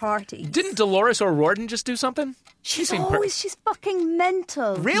toilets at parties. Didn't Dolores O'Riordan just do something? She's fucking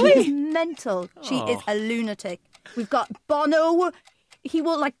mental. Really? She's mental. She is a lunatic. We've got Bono. He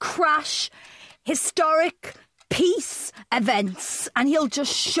will crash historic peace events and he'll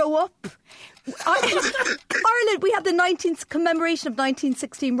just show up. Ireland, we had the 19th commemoration of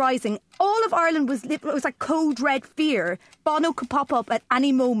 1916 Rising. All of Ireland was like code red fear. Bono could pop up at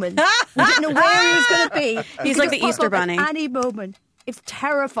any moment. We didn't know where he was going to be. He's like the Easter Bunny. At any moment. It's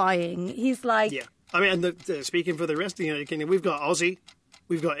terrifying. He's like... Yeah. I mean, speaking for the rest of the United Kingdom, we've got Ozzy.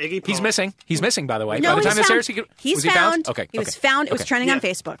 We've got Iggy Pop. He's missing. He's missing, by the way. No, by the time he's this found. airs, He's he found. Okay. He was found. It was trending on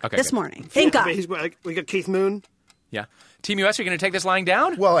Facebook this morning. Thank God. We got Keith Moon. Yeah. Team US, are you going to take this lying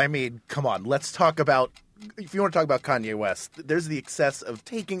down? Well, I mean, come on. Let's talk about, if you want to talk about Kanye West, there's the excess of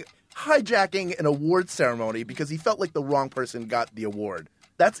hijacking an award ceremony because he felt like the wrong person got the award.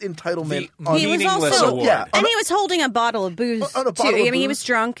 That's entitlement. He was also, award. Yeah, and he was holding a bottle of booze too. I mean, he was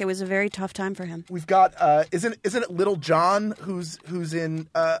drunk. It was a very tough time for him. We've got isn't it Little John who's in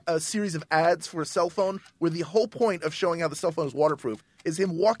a series of ads for a cell phone where the whole point of showing how the cell phone is waterproof is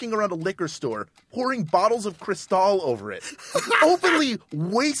him walking around a liquor store pouring bottles of Cristal over it, openly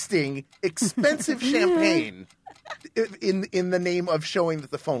wasting expensive champagne in the name of showing that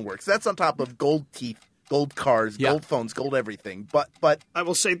the phone works. That's on top of gold teeth, gold cars, gold phones, gold everything. But I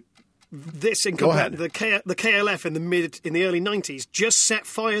will say this in Go comparison, ahead. the KLF in the early 90s just set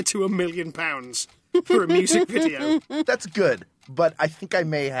fire to $1 million for a music video. That's good, but I think I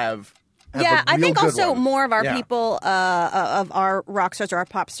may have Yeah, I think also one. more of our people, of our rock stars or our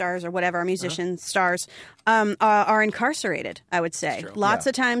pop stars or whatever, our musician stars, are incarcerated, I would say. Lots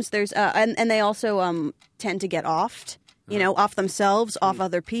of times there's, and they also tend to get offed you know, off themselves, off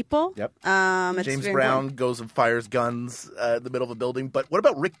other people. Yep. It's James very Brown important. goes and fires guns in the middle of a building. But what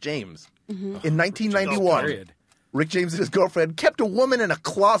about Rick James? Mhm. In 1991, Rick James and his girlfriend kept a woman in a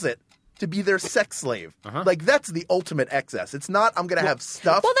closet to be their sex slave. Like, that's the ultimate excess. It's not, I'm going to have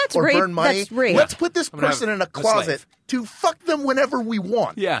stuff that's or rape. burn money. That's rape. Let's put this I'm gonna person have in a a closet slave. to fuck them whenever we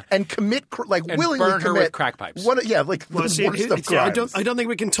want. Yeah. And commit, And willingly burn her commit. with crack pipes. One, yeah, like Well, the see, worst of I crimes. don't think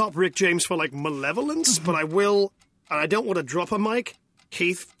we can top Rick James for like malevolence, but I will, and I don't want to drop a mic.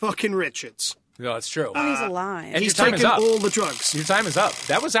 Keith fucking Richards. No, it's true. Oh, he's alive. And He's your time is taken up. all the drugs. Your time is up.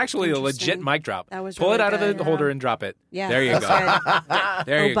 That was actually a legit Interesting. mic drop. That was Pull it really out of good. the holder and drop it. Yeah, There you that's go.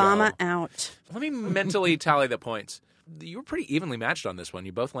 There you go. Obama out. Let me mentally tally the points. You were pretty evenly matched on this one.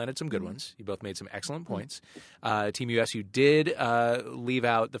 You both landed some good ones. You both made some excellent points. Team US, you did leave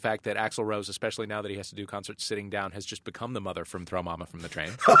out the fact that Axl Rose, especially now that he has to do concerts sitting down, has just become the mother from Throw Mama from the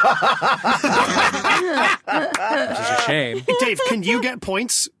Train. Which is a shame. Hey, Dave, can you get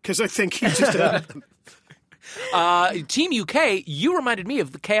points? Because I think you just earned them. Team UK, you reminded me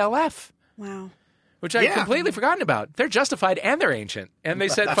of the KLF. Wow. Which I'd completely forgotten about. They're justified and they're ancient. And they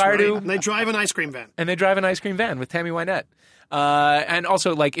set That's fire right. to... And they drive an ice cream van. And they drive an ice cream van with Tammy Wynette. And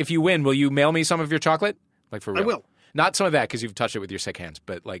also, like, if you win, will you mail me some of your chocolate? Like, for real? I will. Not some of that, because you've touched it with your sick hands,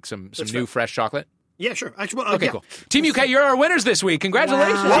 but, like, some new, fresh chocolate? Yeah, sure. Actually, Okay, cool. Team UK, you're our winners this week.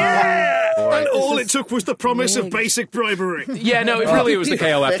 Congratulations. Wow. Yeah! Boy, And all this it took was the promise of basic bribery. Yeah, no, it was the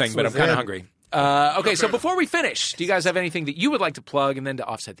KLF fix thing, but I'm was kind of in. hungry. Okay, so before we finish, do you guys have anything that you would like to plug, and then to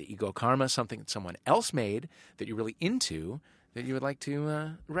offset the ego karma, something that someone else made that you're really into, that you would like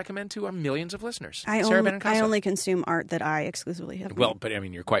to recommend to our millions of listeners? I Sarah only, Benincasa. I only consume art that I exclusively have. Well, made. but I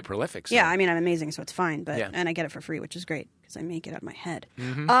mean, you're quite prolific. So. Yeah, I mean, I'm amazing, so it's fine. But Yeah. and I get it for free, which is great because I make it out of my head.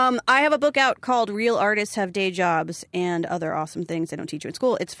 Mm-hmm. I have a book out called "Real Artists Have Day Jobs and Other Awesome Things They Don't Teach You in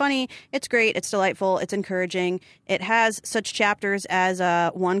School." It's funny, it's great, it's delightful, it's encouraging. It has such chapters as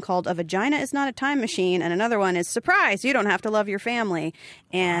one called "A Vagina Is Not a Time Machine," and another one is "Surprise, You Don't Have to Love Your Family."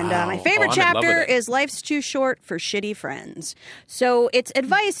 And my favorite I'm in love with chapter it. is "Life's Too Short for Shitty Friends." So it's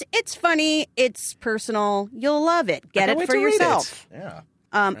advice, it's funny, it's personal. You'll love it. Get can't it wait for to read it. yourself. Yeah.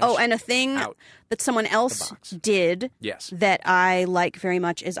 Oh, and a thing Out. that someone else box. did Yes. that I like very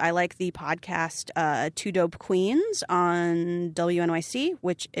much is I like the podcast Two Dope Queens on WNYC,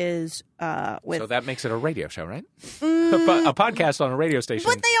 which is with... So that makes it a radio show, right? A podcast on a radio station.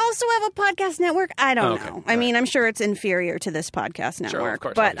 But they also have a podcast network. I don't Okay. know. I mean, I'm sure it's inferior to this podcast network. Sure, of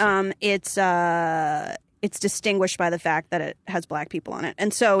course, but obviously. it's distinguished by the fact that it has black people on it.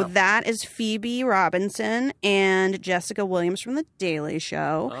 And so that is Phoebe Robinson and Jessica Williams from The Daily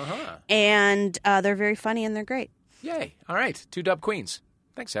Show. Uh-huh. And they're very funny and they're great. Yay. All right. Two Dub Queens.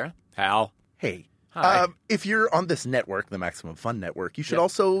 Thanks, Sarah. Hal. Hey. Hi. If you're on this network, the Maximum Fun Network, you should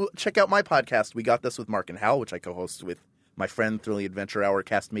also check out my podcast, We Got This with Mark and Hal, which I co-host with my friend, Thrilling Adventure Hour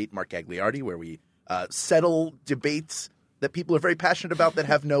castmate Mark Gagliardi, where we settle debates that people are very passionate about that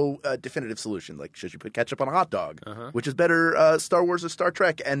have no definitive solution. Like, should you put ketchup on a hot dog? Which is better, Star Wars or Star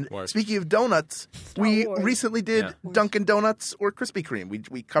Trek? And speaking of donuts, we recently did Dunkin' Donuts or Krispy Kreme.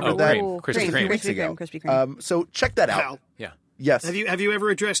 We covered that Krispy a few Kreme. weeks ago. Krispy Kreme. So check that out. Hal, Yeah. Yes. have you ever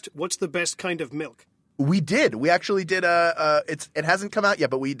addressed what's the best kind of milk? We did. We actually did. It hasn't come out yet,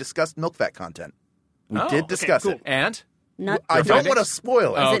 but we discussed milk fat content. We did discuss cool. it. And? Nut I don't findings? want to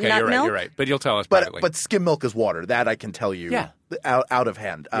spoil it. Oh, it okay, nut you're right. milk? You're right. But you'll tell us But privately. but skim milk is water. That I can tell you Yeah. out of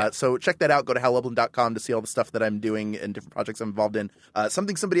hand. So check that out. Go to hallublin.com to see all the stuff that I'm doing and different projects I'm involved in.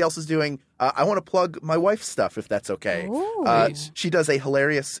 Something somebody else is doing. I want to plug my wife's stuff if that's okay. Please. She does a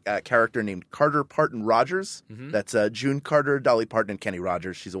hilarious character named Carter Parton Rogers. That's June Carter, Dolly Parton, and Kenny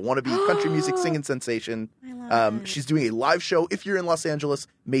Rogers. She's a wannabe country music singing sensation. She's doing a live show if you're in Los Angeles,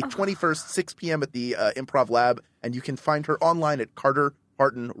 May 21st, 6 p.m. at the Improv Lab. And you can find her online at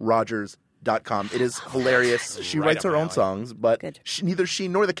carterpartonrogers.com. It is hilarious. She Right writes up her my own alley. songs, but Good. neither she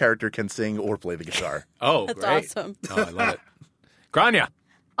nor the character can sing or play the guitar. Oh, That's great. awesome. Oh, I love it. Grania.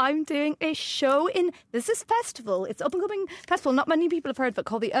 I'm doing a show in this is festival. It's up and coming festival. Not many people have heard of it,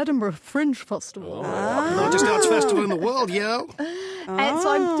 called the Edinburgh Fringe Festival. Largest arts festival in the world, yo. So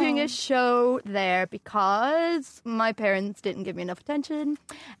I'm doing a show there because my parents didn't give me enough attention.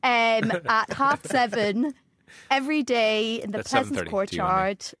 At 7:30 every day in the That's Pleasance 7:30 to you and me.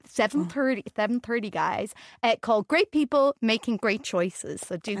 Courtyard, 7:30, guys, called Great People Making Great Choices.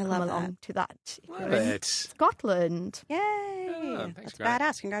 So do come love along to that. If you're Love in it. Scotland. Yay. thanks, That's Grant.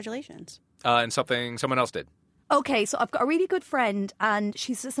 badass. Congratulations. And something someone else did. Okay, so I've got a really good friend, and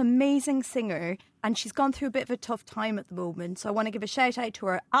she's this amazing singer, and she's gone through a bit of a tough time at the moment. So I want to give a shout out to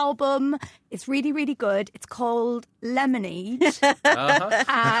her album. It's really, really good. It's called Lemonade,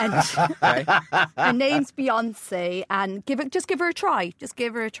 and her name's Beyonce. And just give her a try. Just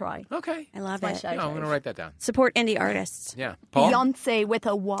give her a try. Okay, I love That's it. my shout I'm going to write that down. Support indie artists. Yeah, Paul. Beyonce with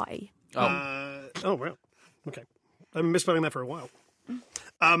a Y. Oh, well. Okay. I've been misspelling that for a while.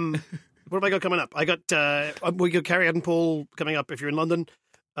 What have I got coming up? We got Carrie Ed and Paul coming up if you're in London.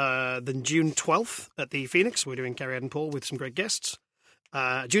 Then June 12th at the Phoenix, we're doing Carrie Ed and Paul with some great guests.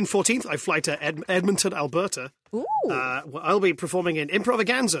 June 14th, I fly to Edmonton, Alberta. Ooh. I'll be performing in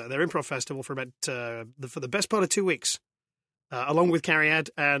Improvaganza, their improv festival, for the best part of 2 weeks, along with Carrie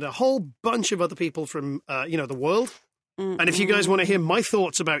Ed and a whole bunch of other people from the world. And if you guys want to hear my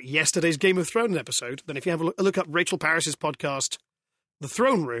thoughts about yesterday's Game of Thrones episode, then if you have a look up Rachel Parris's podcast, The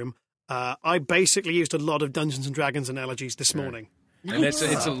Throne Room, I basically used a lot of Dungeons and Dragons analogies this morning. Nice.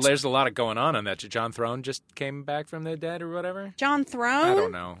 And there's a lot of going on that. John Throne just came back from the dead or whatever? John Throne? I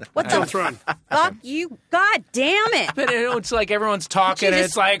don't know. What the fuck you? God damn it. But it's like everyone's talking and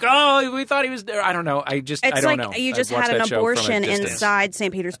it's like, oh, we thought he was there. I don't know. I don't know. It's like you just had an abortion inside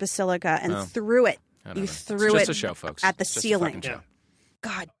St. Peter's Basilica and threw it. You threw it's it just a show, folks. at the Just a ceiling. fucking show.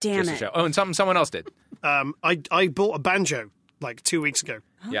 God damn Just a it. show. Oh, and someone else did. I bought a banjo like 2 weeks ago.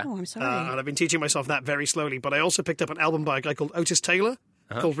 Yeah. Oh, I'm sorry. And I've been teaching myself that very slowly. But I also picked up an album by a guy called Otis Taylor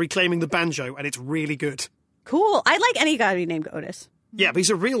called Reclaiming the Banjo, and it's really good. Cool. I like any guy named Otis. Yeah, but he's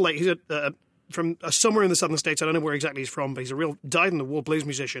a real, he's from somewhere in the southern states. I don't know where exactly he's from, but he's a real dyed-in-the-wool blues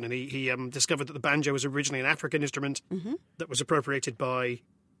musician, and he discovered that the banjo was originally an African instrument that was appropriated by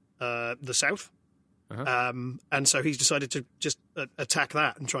the South. And so he's decided to just attack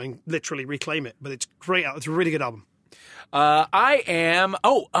that and try and literally reclaim it. But it's great. It's a really good album. I am.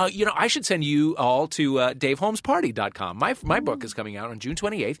 I should send you all to DaveHolmesParty.com. My book is coming out on June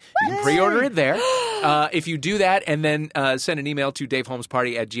 28th. You can pre-order it there. If you do that and then send an email to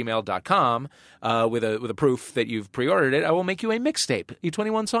DaveHolmesParty@gmail.com with a proof that you've pre-ordered it, I will make you a mixtape, a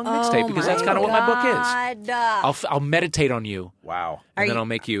 21-song mixtape, because that's kind of what my book is. I'll meditate on you. Wow. And then I'll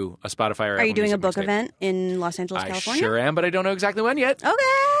make you a Spotify or Are you Apple doing a Music book mixtape. event in Los Angeles, California? I sure am, but I don't know exactly when yet. Okay.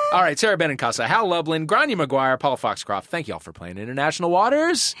 All right, Sarah Benincasa, Hal Lublin, Grania McGuire, Paul Foxcroft. Thank you all for playing International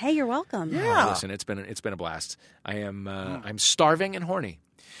Waters. Hey, you're welcome. Oh, listen, it's been a blast. I'm starving and horny.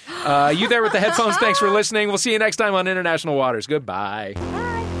 You there with the headphones? Thanks for listening. We'll see you next time on International Waters. Goodbye.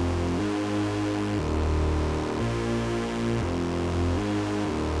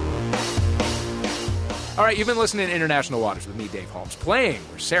 All right, you've been listening to International Waters with me, Dave Holmes. Playing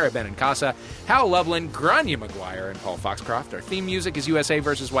were Sarah Benincasa, Hal Lublin, Grania McGuire, and Paul Foxcroft. Our theme music is USA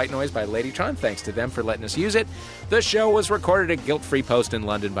vs. White Noise by Ladytron. Thanks to them for letting us use it. The show was recorded at Guilt Free Post in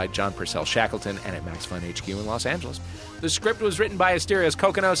London by John Purcell Shackleton and at Max Fun HQ in Los Angeles. The script was written by Asterios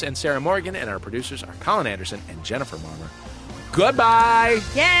Kokonos and Sarah Morgan, and our producers are Colin Anderson and Jennifer Marmer. Goodbye!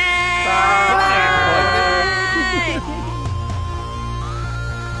 Yay! Bye!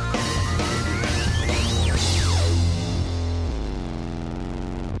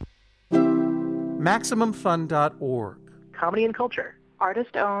 MaximumFun.org. Comedy and culture.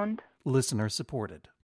 Artist owned. Listener supported.